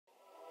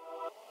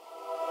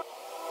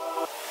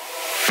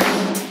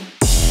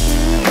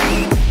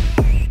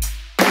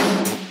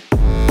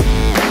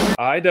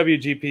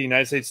IWGP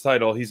United States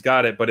title. He's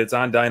got it, but it's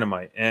on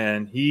Dynamite.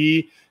 And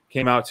he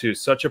came out to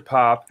such a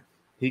pop.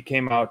 He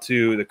came out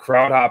to the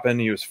crowd hopping.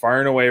 He was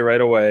firing away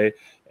right away.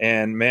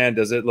 And, man,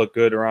 does it look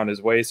good around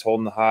his waist,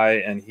 holding the high.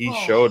 And he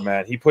showed,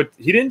 man. He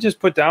didn't just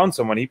put down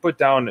someone. He put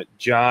down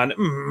John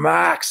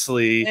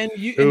Moxley,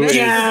 who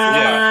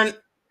is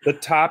the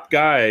top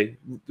guy,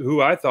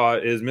 who I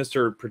thought is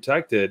Mr.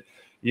 Protected.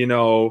 You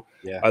know,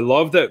 I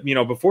love that, you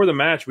know, before the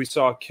match, we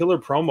saw killer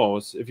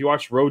promos. If you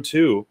watched Road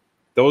 2,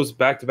 those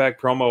back-to-back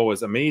promo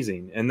was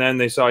amazing. And then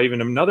they saw even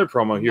another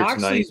promo here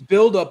tonight. Moxley's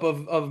buildup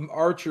of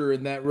Archer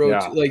in that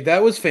Road 2, like,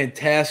 that was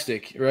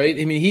fantastic, right?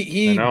 I mean,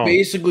 he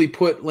basically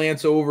put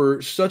Lance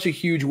over such a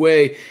huge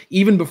way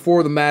even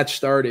before the match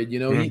started. You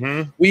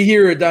know, we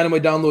hear at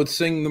Dynamite Download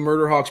sing the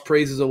Murder Hawks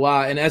praises a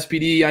lot. And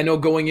SPD, I know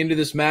going into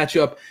this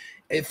matchup,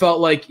 it felt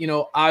like, you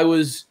know, I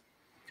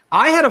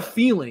had a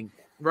feeling,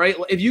 right?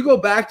 If you go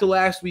back to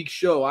last week's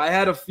show, I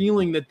had a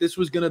feeling that this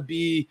was going to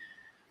be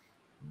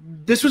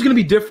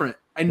different.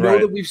 I know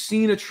that we've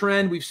seen a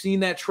trend. We've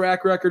seen that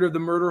track record of the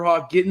Murder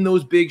Hawk getting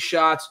those big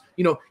shots,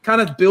 you know, kind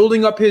of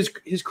building up his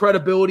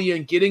credibility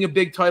and getting a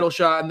big title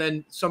shot and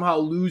then somehow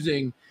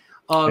losing.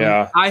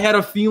 I had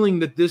a feeling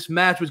that this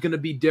match was going to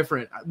be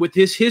different. With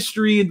his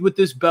history and with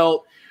this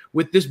belt,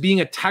 with this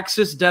being a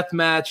Texas death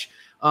match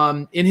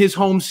in his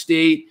home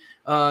state,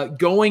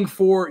 going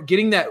for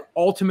getting that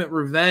ultimate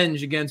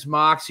revenge against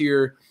Mox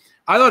here,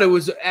 I thought it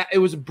was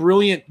a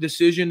brilliant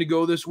decision to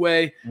go this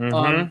way.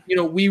 You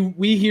know,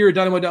 we here at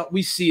Dynamite,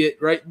 we see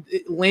it, right?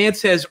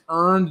 Lance has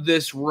earned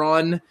this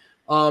run.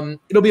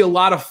 It'll be a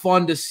lot of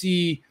fun to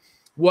see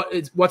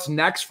what's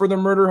next for the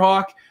Murder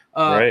Hawk.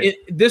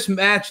 This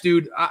match,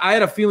 dude, I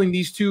had a feeling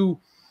these two,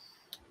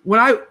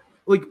 when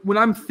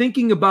I'm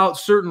thinking about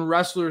certain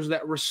wrestlers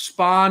that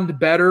respond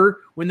better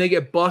when they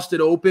get busted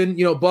open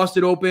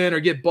or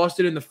get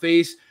busted in the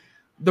face,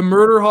 the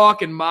Murder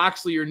Hawk and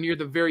Moxley are near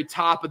the very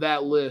top of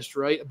that list,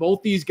 right?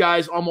 Both these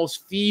guys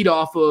almost feed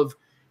off of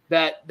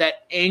that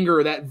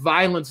anger, that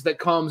violence that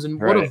comes,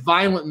 and what a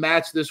violent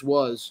match this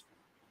was.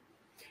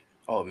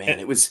 Oh,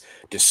 man, it was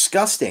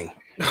disgusting.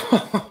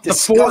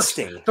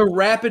 The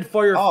rapid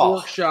fire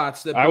fork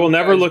shots. That I will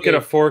never look at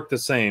a fork the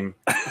same.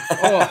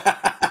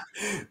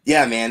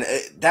 Yeah, man,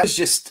 that was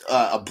just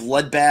a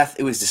bloodbath.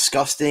 It was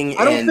disgusting.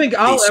 I don't think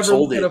I'll ever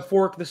look at a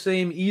fork the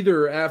same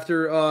either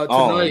after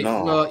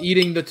tonight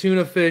eating the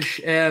tuna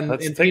fish and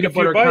peanut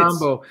butter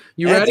combo.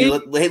 You ready?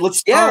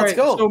 Let's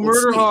go. So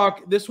Murder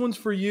Hawk, this one's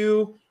for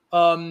you.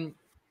 You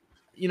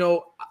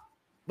know,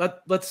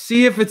 let's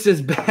see if it's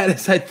as bad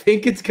as I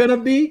think it's gonna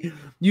be.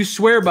 You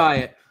swear by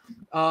it.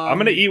 I'm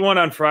going to eat one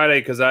on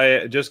Friday because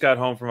I just got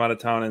home from out of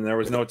town and there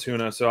was no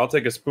tuna. So I'll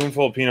take a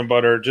spoonful of peanut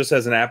butter just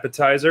as an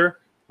appetizer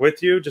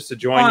with you, just to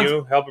join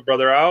you, help a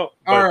brother out.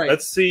 All right.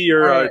 Let's see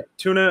your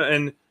tuna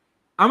and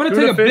I'm going to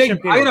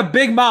take I got a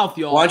big mouth,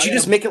 y'all. Why don't you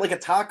just make it like a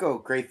taco,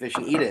 crayfish,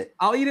 and eat it?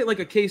 I'll eat it like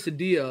a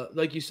quesadilla,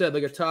 like you said,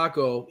 like a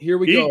taco. Here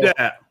we go. Eat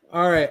that.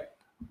 All right.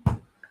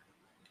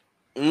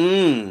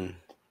 You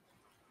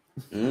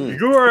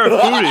are a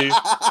foodie.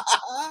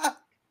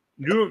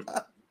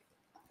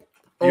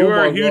 You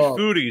are a huge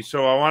foodie,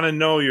 so I want to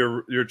know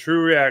your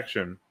true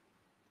reaction.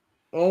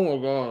 Oh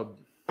my god,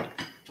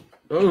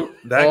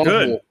 that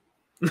good?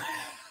 I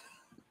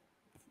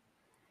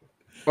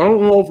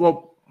don't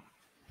know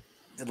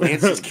if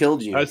Lance just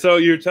killed you. So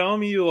you're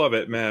telling me you love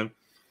it, man?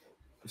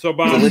 So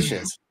Bob,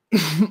 delicious.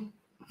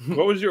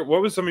 What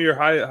was some of your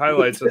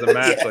highlights of the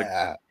match?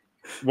 Like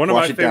one of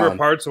my favorite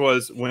parts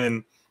was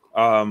when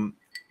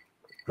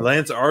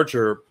Lance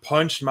Archer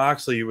punched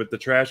Moxley with the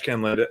trash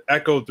can lid. It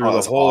echoed through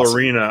the whole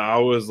arena. I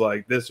was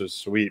like, this was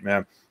sweet,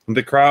 man. And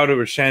the crowd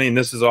was chanting,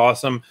 "This is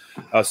awesome,"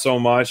 so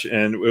much,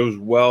 and it was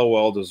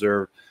well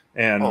deserved.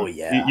 And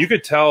you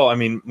could tell, I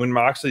mean, when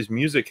Moxley's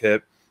music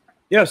hit,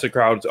 yes, the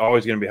crowd's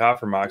always going to be hot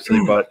for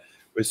Moxley, but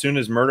as soon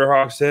as Murder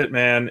Hawks hit,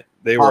 man,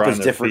 they were on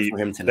their feet.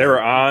 They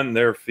were on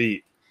their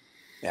feet.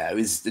 Yeah, it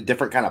was a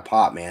different kind of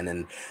pop, man,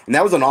 and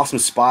that was an awesome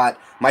spot.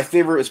 My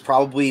favorite was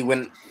probably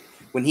when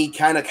he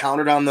kind of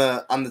countered on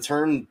the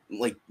turn,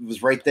 like it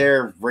was right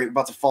there, right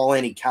about to fall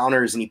in. He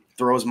counters and he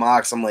throws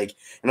Mox. I'm like,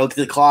 and I look at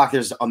the clock.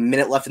 There's a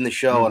minute left in the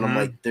show, and I'm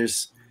like,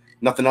 there's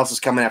nothing else is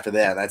coming after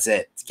that. That's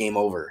it. It's game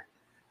over.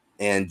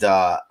 And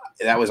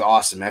that was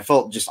awesome. I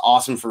felt just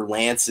awesome for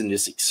Lance and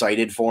just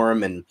excited for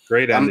him. And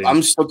great ending.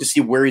 I'm stoked to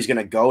see where he's going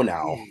to go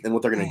now and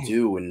what they're going to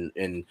do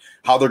and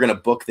how they're going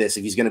to book this.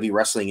 If he's going to be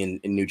wrestling in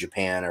New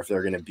Japan or if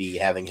they're going to be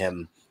having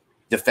him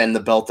defend the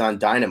belt on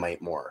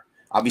Dynamite more.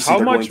 Obviously,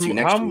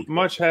 how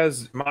much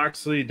has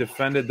Moxley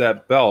defended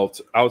that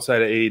belt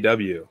outside of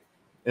AEW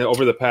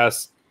over the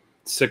past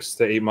 6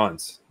 to 8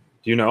 months?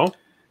 Do you know?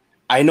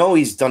 I know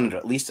he's done it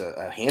at least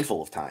a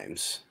handful of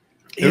times.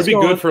 It would be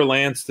good for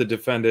Lance to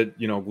defend it,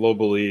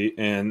 globally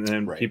and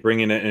keep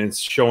bringing it, and it's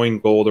showing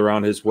gold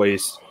around his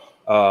waist.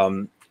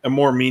 A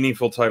more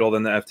meaningful title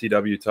than the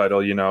FTW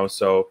title,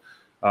 So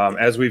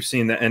as we've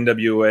seen the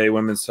NWA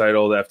women's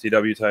title, the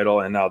FTW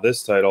title, and now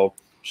this title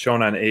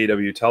shown on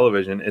AEW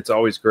television, it's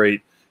always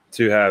great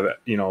to have,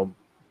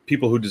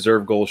 people who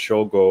deserve gold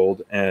show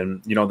gold,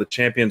 and the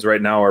champions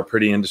right now are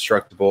pretty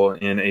indestructible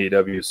in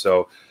AEW.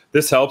 So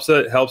this helps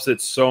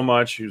it so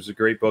much. It was a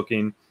great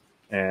booking,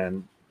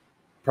 and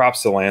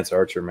props to Lance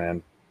Archer,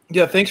 man.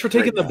 Yeah, thanks for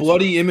taking the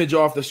bloody image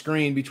off the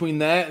screen. Between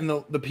that and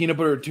the peanut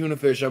butter tuna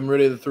fish, I'm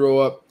ready to throw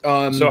up.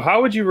 So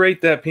how would you rate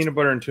that peanut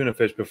butter and tuna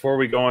fish before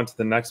we go on to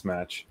the next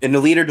match? In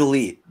delete or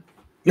delete?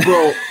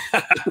 Bro,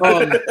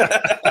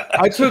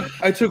 I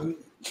took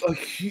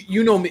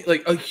me,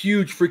 like a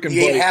huge freaking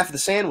You ate bite. half the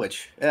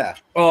sandwich. Yeah.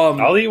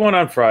 I'll eat one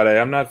on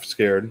Friday. I'm not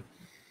scared.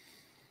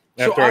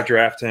 After I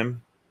draft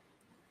him.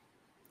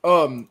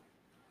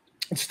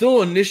 It's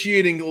still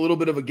initiating a little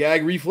bit of a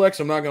gag reflex,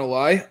 I'm not gonna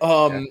lie.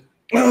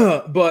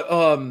 But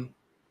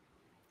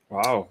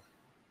wow.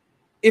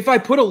 If I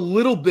put a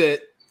little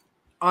bit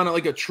on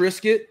like a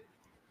Triscuit,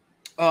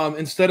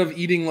 instead of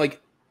eating like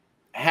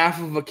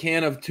half of a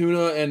can of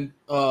tuna and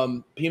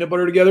peanut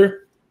butter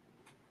together,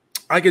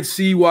 I could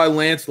see why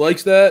Lance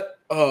likes that.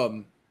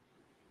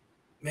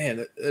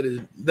 Man,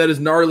 that is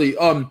gnarly.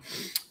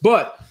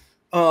 But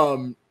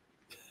do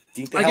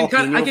you think I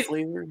can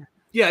flavor?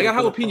 Yeah, I got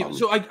jalapeno.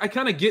 So I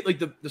kind of get like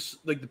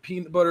the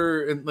peanut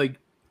butter, and like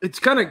it's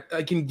kind of,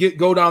 I can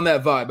go down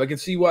that vibe. I can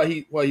see why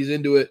he's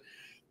into it.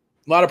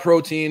 A lot of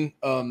protein.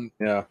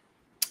 Yeah.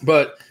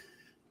 But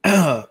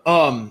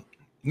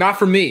not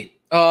for me.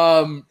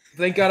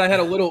 Thank God I had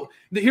a little.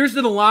 Here's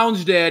to the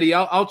Lounge Daddy.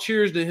 I'll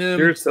cheers to him.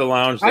 Cheers to the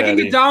Lounge Daddy. I can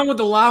get down with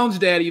the Lounge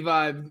Daddy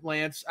vibe,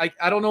 Lance.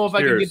 I don't know if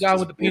I can get down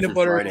with the peanut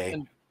butter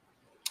and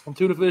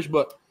tuna fish,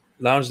 but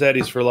Lounge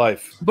Daddies for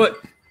life. But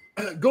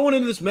going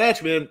into this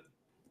match, man,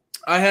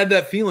 I had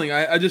that feeling.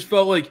 I just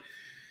felt like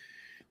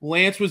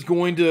Lance was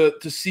going to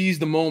seize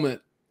the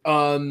moment.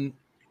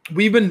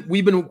 We've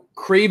been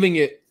craving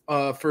it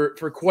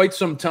for quite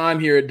some time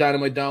here at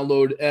Dynamite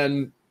Download,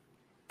 and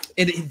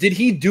did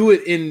he do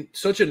it in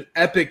such an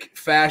epic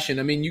fashion?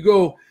 I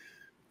mean,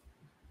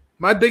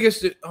 my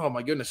biggest – oh,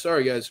 my goodness.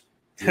 Sorry, guys.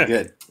 You're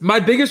good. My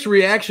biggest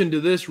reaction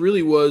to this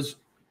really was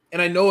 –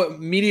 and I know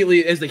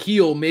immediately as the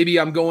heel, maybe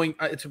I'm going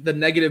 – it's the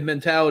negative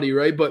mentality,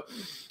 right? But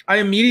I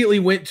immediately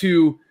went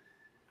to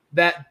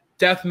that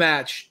death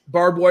match,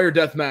 barbed wire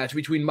death match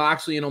between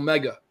Moxley and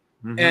Omega.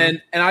 Mm-hmm.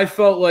 And I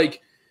felt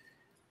like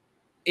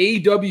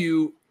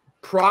AEW,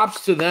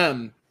 props to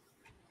them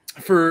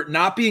for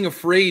not being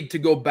afraid to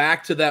go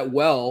back to that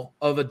well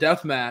of a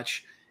death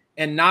match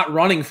and not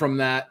running from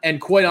that. And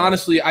quite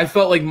honestly, I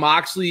felt like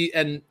Moxley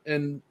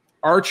and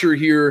Archer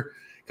here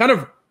kind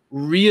of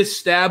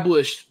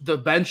reestablished the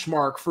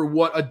benchmark for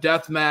what a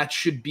death match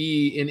should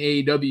be in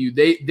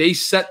AEW. They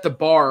set the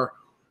bar.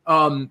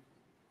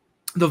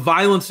 The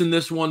violence in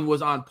this one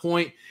was on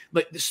point.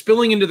 Like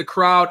spilling into the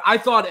crowd. I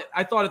thought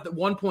at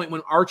one point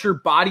when Archer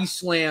body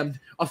slammed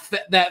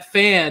that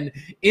fan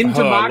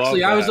into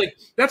Moxley, I was like,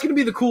 that's going to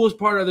be the coolest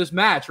part of this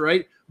match,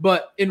 right?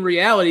 But in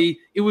reality,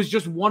 it was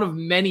just one of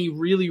many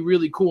really,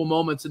 really cool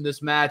moments in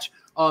this match.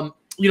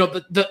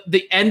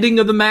 The ending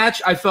of the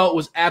match I felt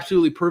was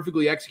absolutely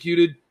perfectly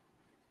executed.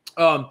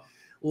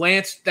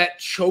 Lance, that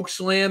choke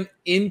slam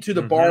into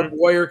the barbed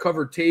wire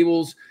covered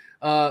tables.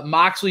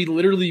 Moxley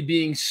literally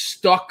being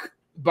stuck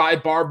by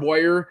barbed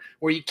wire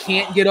where you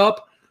can't get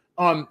up.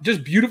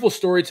 Just beautiful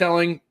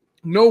storytelling.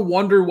 No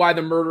wonder why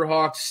the Murder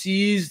Hawk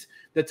seized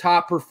the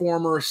top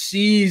performer,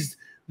 seized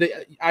the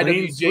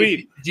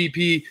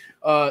IWGP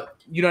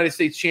United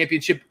States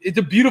Championship. It's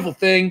a beautiful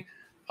thing.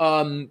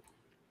 And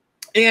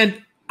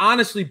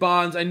honestly,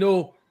 Bonds, I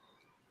know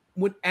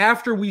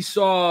after we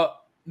saw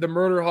the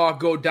Murder Hawk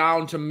go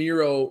down to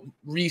Miro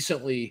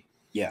recently,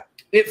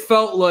 it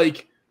felt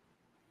like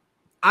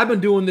I've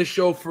been doing this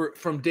show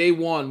from day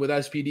one with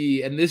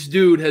SPD, and this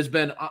dude has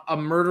been a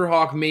Murder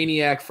Hawk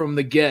maniac from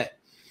the get.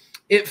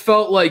 It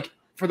felt like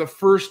for the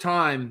first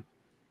time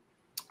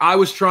I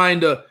was trying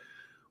to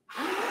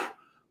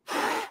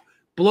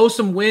blow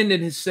some wind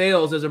in his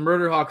sails as a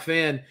Murder Hawk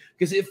fan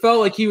because it felt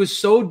like he was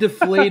so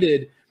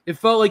deflated. It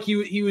felt like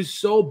he was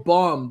so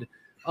bummed.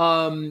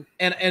 And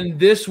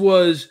this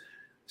was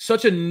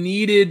such a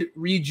needed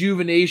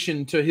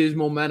rejuvenation to his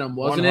momentum,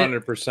 wasn't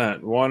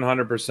 100%,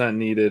 100%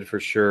 needed for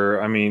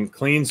sure. I mean,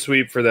 clean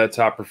sweep for that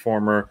top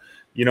performer.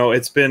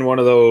 It's been one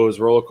of those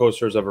roller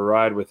coasters of a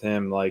ride with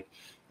him. Like,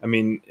 I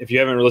mean, if you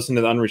haven't listened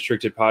to the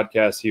Unrestricted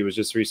podcast, he was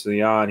just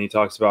recently on. He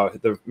talks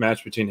about the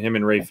match between him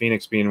and Rey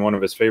Fenix being one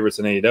of his favorites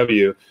in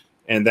AEW.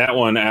 And that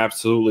one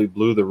absolutely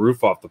blew the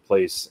roof off the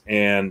place.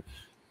 And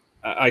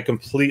I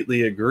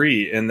completely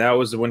agree. And that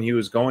was when he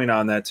was going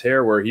on that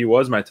tear where he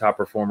was my top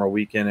performer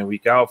week in and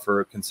week out for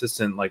a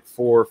consistent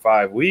 4 or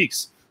 5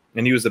 weeks.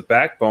 And he was the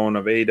backbone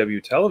of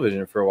AEW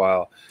television for a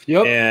while.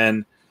 Yep.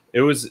 And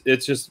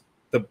it's just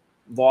the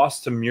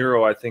loss to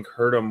Muro, I think,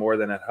 hurt him more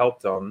than it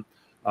helped him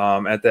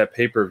at that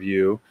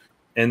pay-per-view.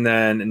 And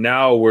then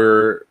now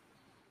we're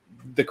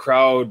the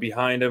crowd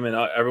behind him and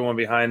everyone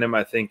behind him.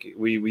 I think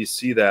we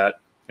see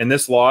that. And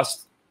this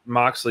loss,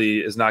 Moxley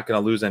is not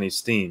going to lose any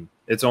steam.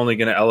 It's only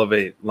going to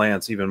elevate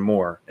Lance even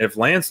more. If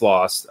Lance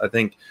lost, I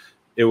think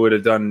it would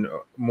have done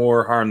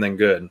more harm than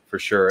good for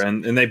sure.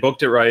 And they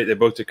booked it right. They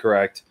booked it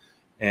correct.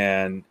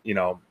 And,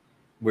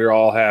 we're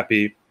all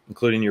happy.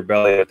 including your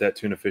belly with that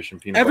tuna fish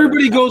and peanut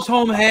Everybody butter. goes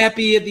home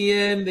happy at the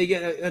end. They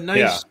get a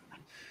nice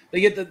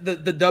they get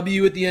the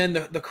W at the end.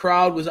 The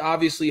crowd was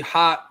obviously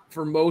hot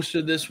for most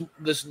of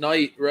this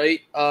night,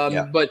 right?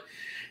 But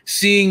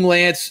seeing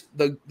Lance,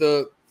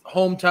 the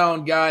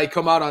hometown guy,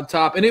 come out on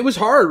top, and it was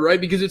hard,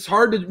 right? Because it's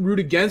hard to root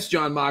against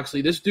Jon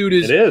Moxley. This dude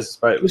is this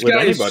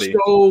guy is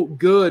so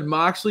good.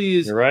 Moxley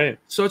is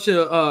such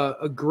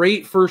a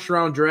great first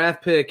round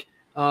draft pick.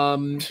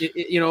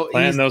 He's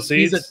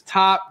a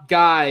top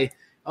guy.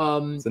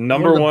 The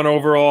number one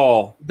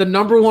overall. The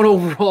number one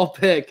overall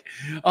pick.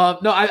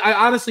 I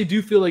honestly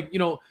do feel like,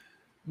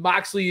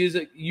 Moxley is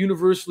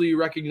universally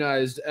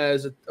recognized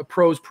as a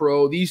pros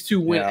pro. These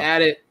two went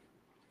at it.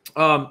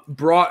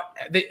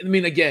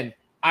 Again,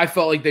 I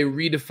felt like they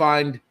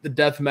redefined the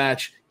death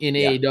match in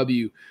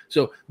AEW.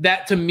 So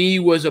that to me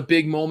was a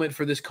big moment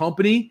for this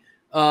company.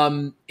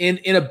 In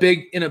a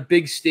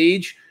big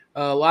stage.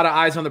 A lot of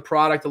eyes on the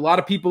product. A lot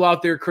of people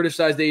out there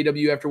criticized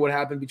AEW after what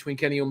happened between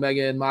Kenny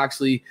Omega and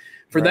Moxley.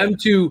 For them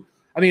to,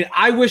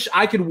 I wish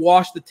I could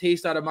wash the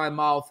taste out of my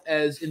mouth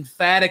as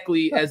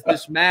emphatically as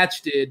this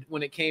match did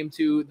when it came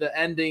to the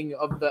ending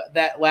of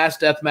that last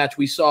death match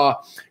we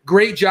saw.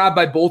 Great job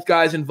by both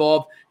guys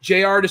involved.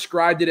 JR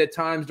described it at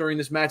times during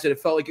this match that it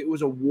felt like it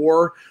was a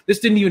war. This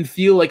didn't even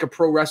feel like a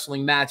pro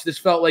wrestling match. This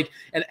felt like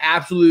an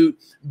absolute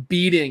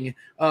beating.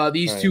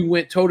 These two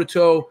went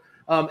toe-to-toe.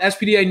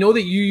 SPD, I know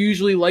that you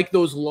usually like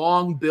those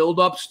long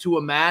build-ups to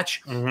a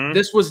match.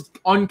 This was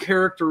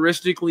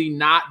uncharacteristically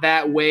not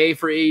that way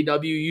for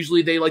AEW.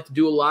 Usually they like to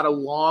do a lot of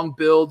long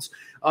builds.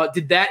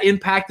 Did that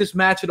impact this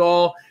match at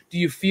all? Do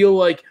you feel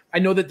like – I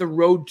know that the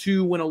Road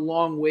 2 went a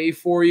long way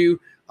for you.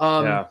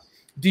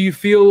 Do you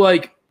feel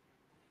like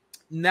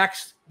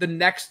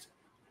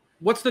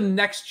what's the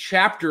next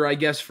chapter, I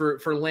guess,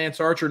 for Lance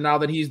Archer now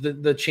that he's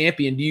the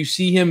champion? Do you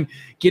see him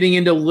getting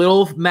into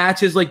little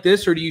matches like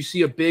this, or do you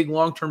see a big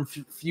long-term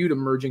feud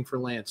emerging for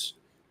Lance?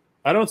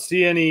 I don't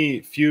see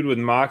any feud with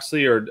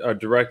Moxley or a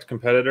direct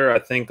competitor. I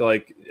think,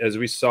 like, as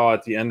we saw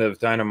at the end of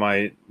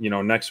Dynamite,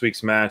 next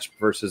week's match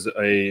versus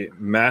a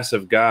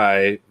massive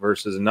guy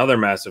versus another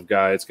massive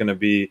guy, it's going to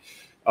be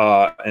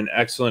an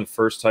excellent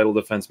first title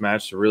defense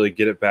match to really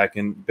get it back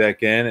in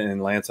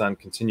and Lance on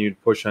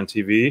continued push on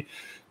TV.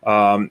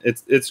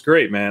 It's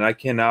great, man. I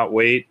cannot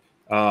wait.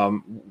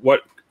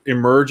 What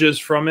emerges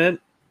from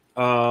it,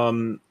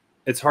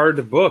 it's hard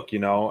to book.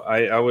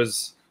 I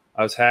was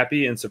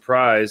happy and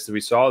surprised that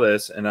we saw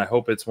this, and I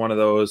hope it's one of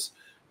those.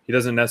 He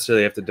doesn't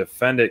necessarily have to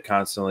defend it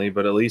constantly,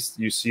 but at least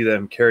you see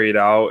them carry it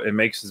out. It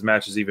makes his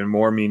matches even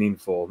more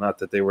meaningful. Not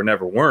that they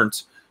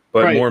weren't,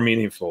 but more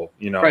meaningful.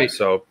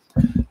 So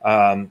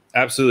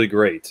absolutely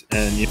great.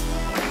 And